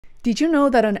Did you know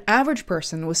that an average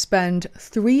person will spend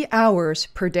 3 hours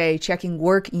per day checking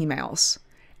work emails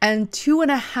and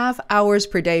 2.5 hours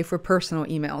per day for personal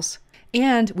emails?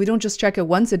 And we don't just check it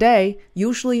once a day,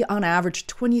 usually on average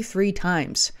 23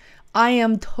 times. I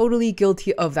am totally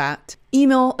guilty of that.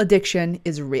 Email addiction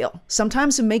is real.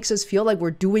 Sometimes it makes us feel like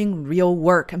we're doing real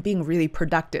work and being really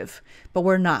productive, but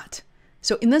we're not.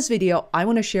 So in this video, I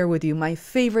want to share with you my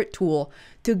favorite tool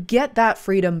to get that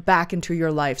freedom back into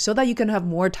your life so that you can have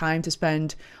more time to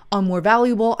spend on more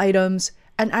valuable items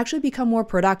and actually become more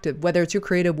productive, whether it's your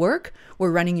creative work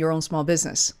or running your own small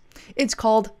business. It's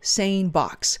called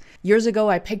SaneBox. Years ago,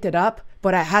 I picked it up,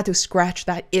 but I had to scratch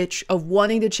that itch of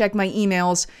wanting to check my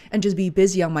emails and just be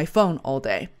busy on my phone all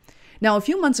day. Now, a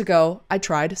few months ago, I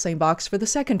tried SaneBox for the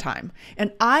second time,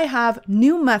 and I have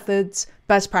new methods,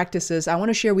 best practices I want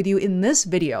to share with you in this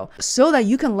video so that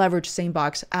you can leverage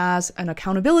SaneBox as an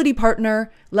accountability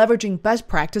partner, leveraging best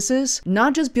practices,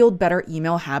 not just build better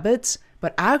email habits,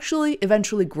 but actually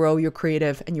eventually grow your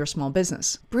creative and your small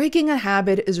business. Breaking a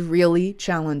habit is really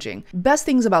challenging. Best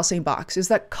things about SaneBox is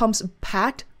that it comes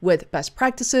packed with best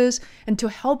practices and to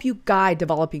help you guide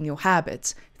developing your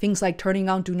habits. Things like turning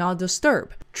on Do Not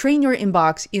Disturb. Train your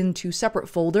inbox into separate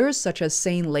folders such as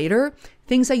SaneLater,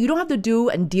 things that you don't have to do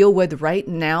and deal with right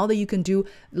now that you can do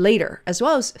later, as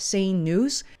well as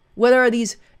SaneNews. Whether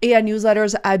these AI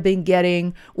newsletters I've been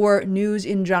getting or news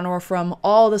in general from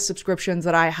all the subscriptions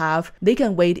that I have, they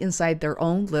can wait inside their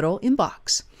own little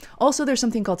inbox. Also, there's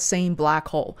something called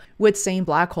SaneBlackHole. With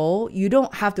SaneBlackHole, you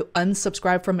don't have to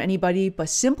unsubscribe from anybody, but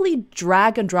simply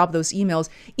drag and drop those emails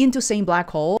into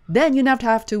SaneBlackHole. Then you don't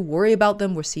have to worry about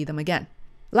them or see them again.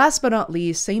 Last but not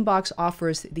least, SaneBox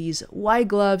offers these white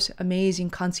gloves,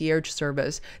 amazing concierge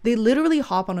service. They literally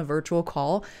hop on a virtual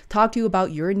call, talk to you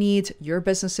about your needs, your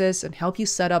businesses, and help you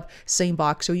set up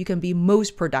SaneBox so you can be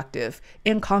most productive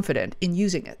and confident in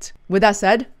using it. With that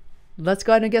said, let's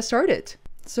go ahead and get started.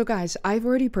 So guys, I've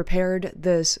already prepared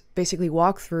this basically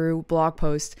walkthrough blog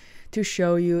post to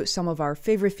show you some of our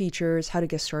favorite features, how to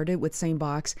get started with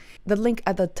SaneBox. The link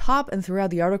at the top and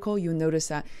throughout the article, you'll notice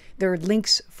that there are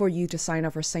links for you to sign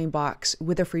up for SaneBox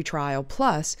with a free trial.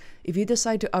 Plus, if you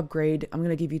decide to upgrade, I'm going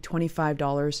to give you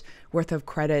 $25 worth of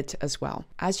credit as well.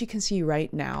 As you can see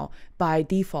right now, by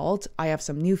default, I have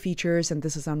some new features and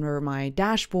this is under my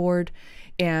dashboard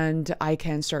and I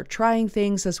can start trying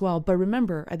things as well. But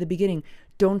remember, at the beginning,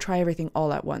 don't try everything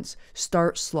all at once.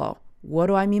 Start slow. What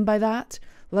do I mean by that?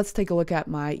 Let's take a look at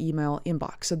my email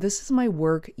inbox. So this is my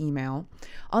work email.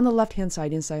 On the left-hand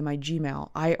side inside my Gmail,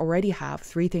 I already have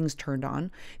 3 things turned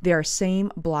on. They are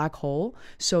SaneBlackHole.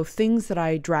 So things that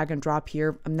I drag and drop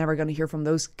here, I'm never going to hear from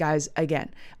those guys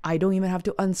again. I don't even have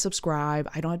to unsubscribe.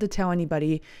 I don't have to tell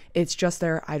anybody. It's just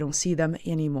there. I don't see them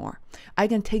anymore. I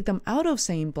can take them out of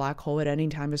SaneBlackHole at any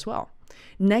time as well.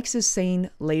 Next is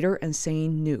SaneLater and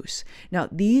SaneNews. Now,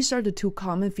 these are the 2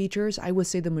 common features I would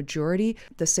say the majority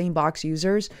the SaneBox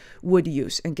users would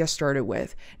use and get started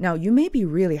with. Now, you may be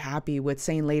really happy with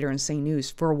SaneLater and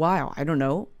SaneNews for a while. I don't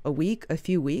know, a week, a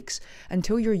few weeks,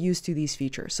 until you're used to these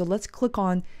features. So let's click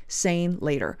on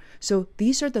SaneLater. So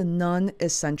these are the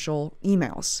non-essential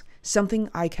emails. Something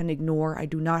I can ignore, I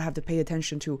do not have to pay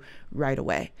attention to right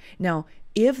away. Now,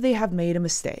 if they have made a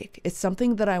mistake, it's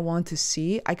something that I want to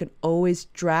see, I can always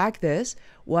drag this,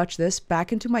 watch this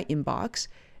back into my inbox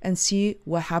and see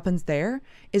what happens there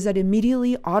is that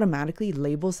immediately automatically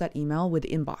labels that email with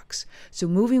inbox. So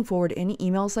moving forward, any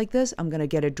emails like this, I'm going to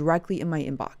get it directly in my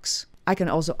inbox. I can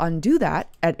also undo that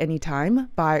at any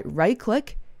time by right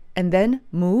click and then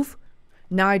move.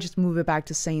 Now I just move it back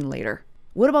to SaneLater.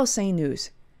 What about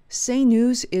SaneNews?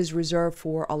 SaneNews is reserved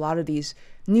for a lot of these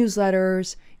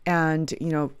newsletters and,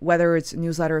 whether it's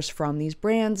newsletters from these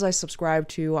brands I subscribe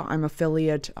to, I'm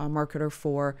affiliate marketer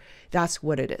for, that's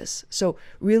what it is. So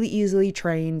really easily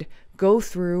trained, go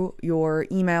through your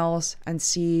emails and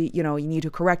see, you need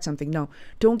to correct something. No,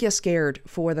 don't get scared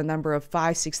for the number of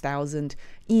 5,000, 6,000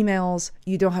 emails.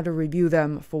 You don't have to review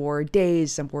them for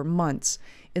days and for months.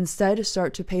 Instead,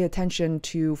 start to pay attention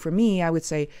to, for me, I would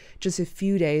say just a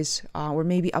few days or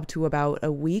maybe up to about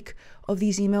a week of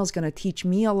these emails going to teach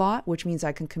me a lot, which means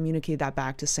I can communicate that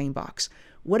back to SaneBox.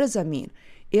 What does that mean?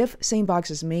 If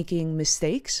SaneBox is making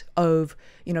mistakes of,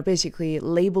 basically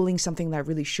labeling something that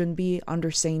really shouldn't be under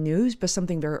SaneNews, but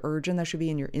something very urgent that should be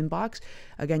in your inbox,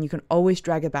 again, you can always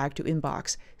drag it back to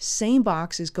inbox.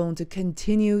 SaneBox is going to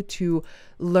continue to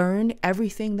learn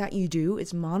everything that you do.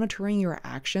 It's monitoring your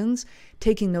actions,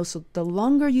 taking notes. So the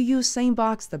longer you use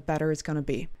SaneBox, the better it's going to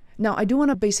be. Now, I do want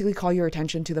to basically call your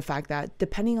attention to the fact that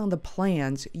depending on the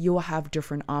plans, you'll have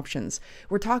different options.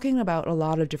 We're talking about a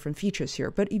lot of different features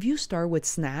here, but if you start with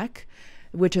Snack,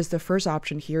 which is the first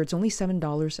option here, it's only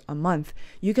 $7 a month.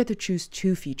 You get to choose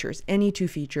 2 features, any 2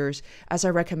 features. As I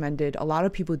recommended, a lot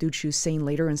of people do choose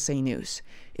SaneLater and SaneNews.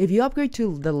 If you upgrade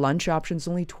to the lunch option, it's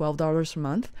only $12 a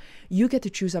month. You get to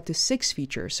choose up to 6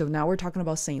 features. So now we're talking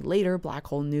about SaneLater,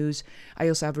 BlackHole News. I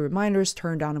also have reminders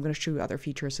turned on. I'm going to show you other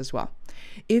features as well.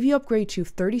 If you upgrade to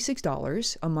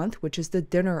 $36 a month, which is the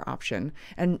dinner option,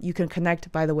 and you can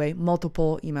connect, by the way,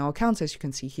 multiple email accounts, as you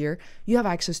can see here, you have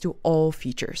access to all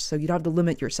features. So you don't have to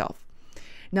limit yourself.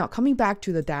 Now, coming back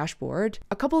to the dashboard,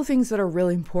 a couple of things that are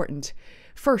really important.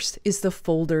 First is the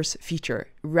folders feature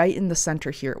right in the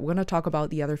center here. We're going to talk about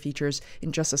the other features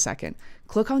in just a second.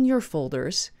 Click on your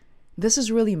folders. This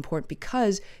is really important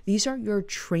because these are your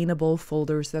trainable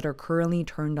folders that are currently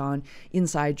turned on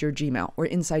inside your Gmail or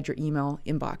inside your email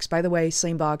inbox. By the way,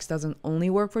 SaneBox doesn't only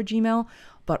work for Gmail,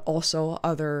 but also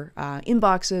other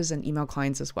inboxes and email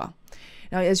clients as well.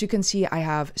 Now, as you can see, I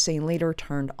have SaneLater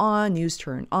turned on, News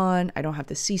turned on. I don't have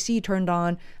the CC turned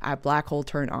on. I have BlackHole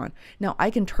turned on. Now, I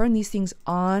can turn these things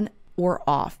on or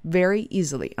off very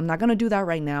easily. I'm not going to do that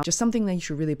right now. Just something that you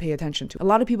should really pay attention to. A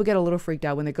lot of people get a little freaked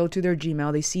out when they go to their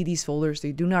Gmail. They see these folders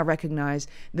they do not recognize.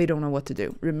 They don't know what to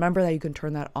do. Remember that you can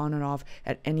turn that on and off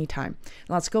at any time.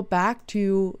 Now, let's go back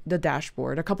to the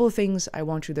dashboard. A couple of things I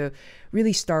want you to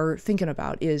really start thinking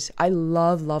about is I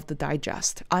love the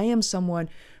digest. I am someone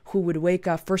who would wake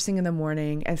up first thing in the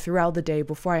morning and throughout the day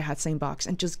before I had SaneBox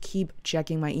and just keep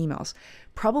checking my emails.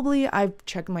 Probably I've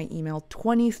checked my email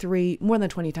more than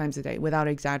 20 times a day without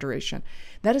exaggeration.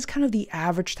 That is kind of the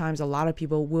average times a lot of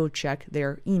people will check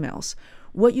their emails.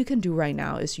 What you can do right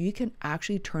now is you can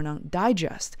actually turn on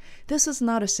digest. This is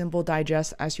not a simple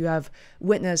digest as you have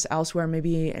witnessed elsewhere,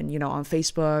 maybe on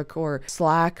Facebook or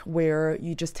Slack, where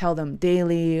you just tell them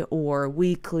daily or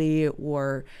weekly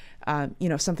or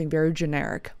something very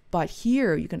generic. But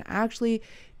here you can actually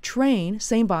train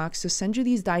SaneBox to send you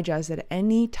these digests at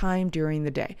any time during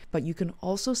the day. But you can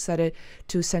also set it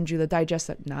to send you the digest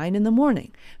at 9 in the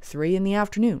morning, 3 in the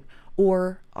afternoon,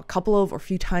 or a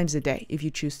few times a day if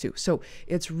you choose to. So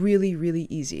it's really, really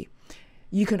easy.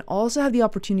 You can also have the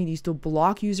opportunities to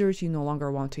block users you no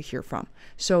longer want to hear from.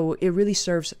 So it really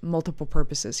serves multiple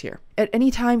purposes here. At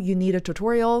any time you need a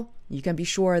tutorial, you can be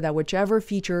sure that whichever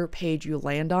feature page you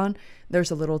land on,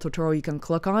 there's a little tutorial you can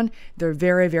click on. They're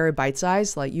very, very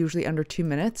bite-sized, like usually under 2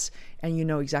 minutes, and you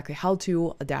know exactly how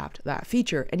to adapt that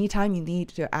feature. Anytime you need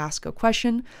to ask a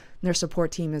question, their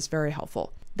support team is very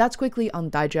helpful. That's quickly on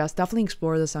digest. Definitely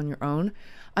explore this on your own.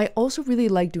 I also really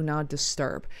like do not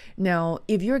disturb. Now,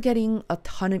 if you're getting a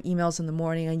ton of emails in the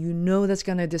morning and you know that's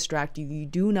going to distract you, you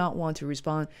do not want to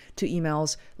respond to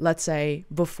emails, let's say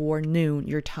before noon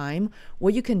your time,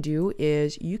 what you can do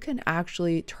is you can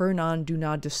actually turn on do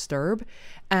not disturb,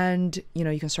 and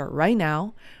you can start right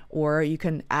now, or you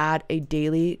can add a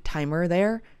daily timer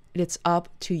there. It's up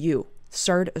to you.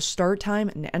 Start time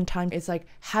and end time. It's like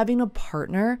having a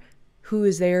partner who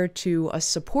is there to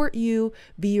support you,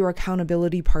 be your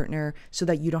accountability partner so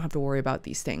that you don't have to worry about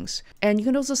these things. And you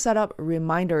can also set up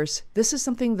reminders. This is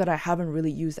something that I haven't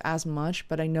really used as much,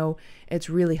 but I know it's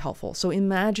really helpful. So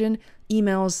imagine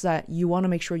emails that you want to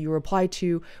make sure you reply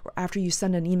to, or after you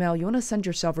send an email, you want to send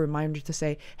yourself a reminder to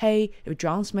say, hey, if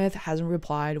John Smith hasn't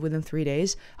replied within 3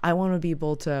 days, I want to be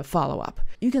able to follow up.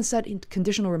 You can set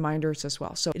conditional reminders as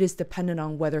well. So it is dependent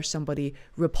on whether somebody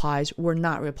replies or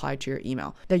not reply to your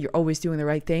email, that you're always doing the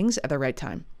right things at the right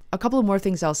time. A couple of more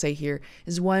things I'll say here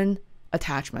is one,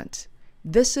 attachment.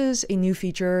 This is a new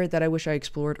feature that I wish I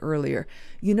explored earlier.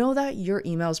 You know that your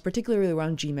emails, particularly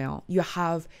around Gmail, you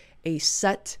have a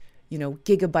set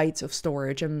gigabytes of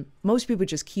storage, and most people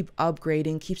just keep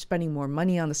upgrading, keep spending more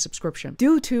money on the subscription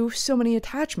due to so many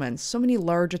attachments, so many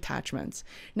large attachments.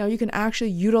 Now you can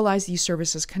actually utilize these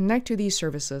services, connect to these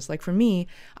services. Like for me,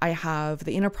 I have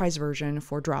the enterprise version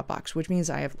for Dropbox, which means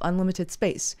I have unlimited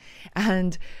space.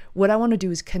 And what I want to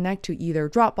do is connect to either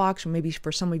Dropbox, or maybe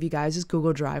for some of you guys is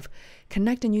Google Drive.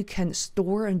 Connect and you can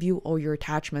store and view all your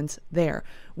attachments there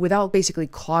without basically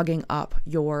clogging up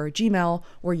your Gmail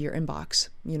or your inbox,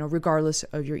 regardless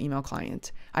of your email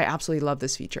client. I absolutely love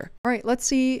this feature. All right, let's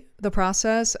see the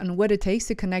process and what it takes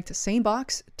to connect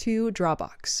SaneBox to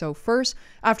Dropbox. So first,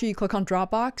 after you click on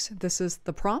Dropbox, this is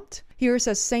the prompt. Here it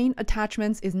says Sane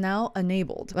Attachments is now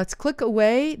enabled. Let's click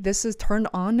away. This is turned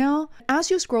on now. As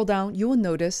you scroll down, you will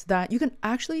notice that you can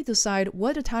actually decide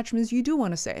what attachments you do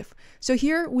want to save. So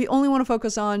here we only want to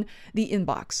focus on the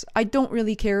inbox. I don't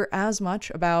really care as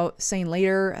much about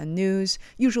SaneLater and News.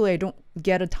 Usually I don't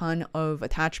get a ton of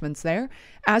attachments there.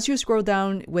 As you scroll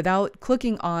down, without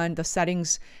clicking on the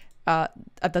settings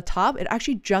at the top, it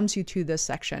actually jumps you to this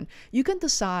section. You can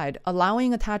decide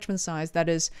allowing attachment size that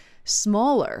is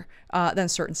smaller than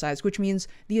certain size, which means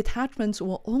the attachments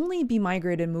will only be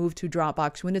migrated and moved to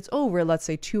Dropbox when it's over, let's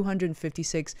say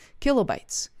 256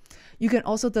 kilobytes. You can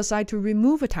also decide to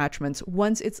remove attachments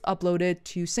once it's uploaded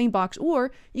to SaneBox,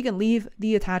 or you can leave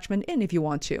the attachment in if you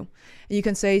want to. And you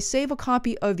can say save a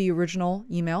copy of the original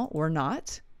email or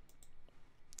not.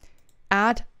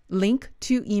 Add link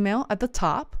to email at the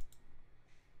top,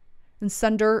 and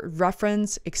sender,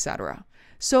 reference, etc.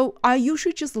 So I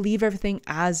usually just leave everything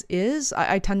as is.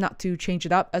 I tend not to change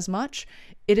it up as much.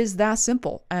 It is that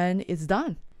simple and it's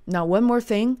done. Now, one more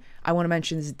thing I want to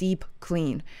mention is deep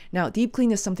clean. Now, deep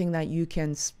clean is something that you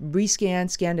can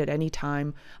scan at any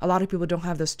time. A lot of people don't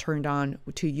have this turned on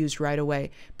to use right away,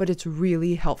 but it's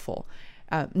really helpful.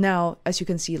 Now, as you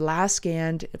can see, last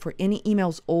scanned for any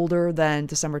emails older than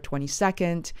December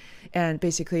 22nd, and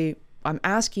basically I'm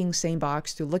asking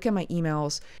SaneBox to look at my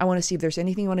emails. I want to see if there's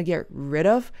anything I want to get rid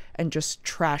of and just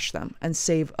trash them and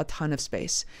save a ton of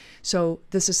space. So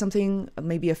this is something,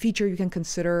 maybe a feature you can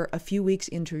consider a few weeks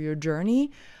into your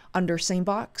journey under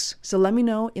SaneBox. So let me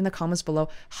know in the comments below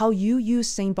how you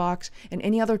use SaneBox and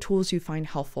any other tools you find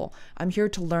helpful. I'm here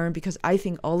to learn because I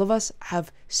think all of us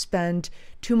have spent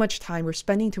too much time, we're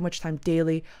spending too much time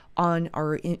daily on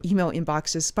our email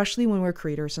inboxes, especially when we're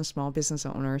creators and small business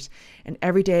owners. And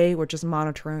every day we're just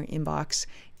monitoring inbox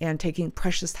and taking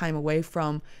precious time away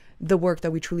from the work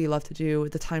that we truly love to do,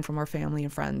 the time from our family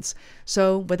and friends.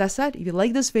 So with that said, if you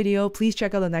like this video, please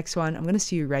check out the next one. I'm going to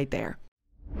see you right there.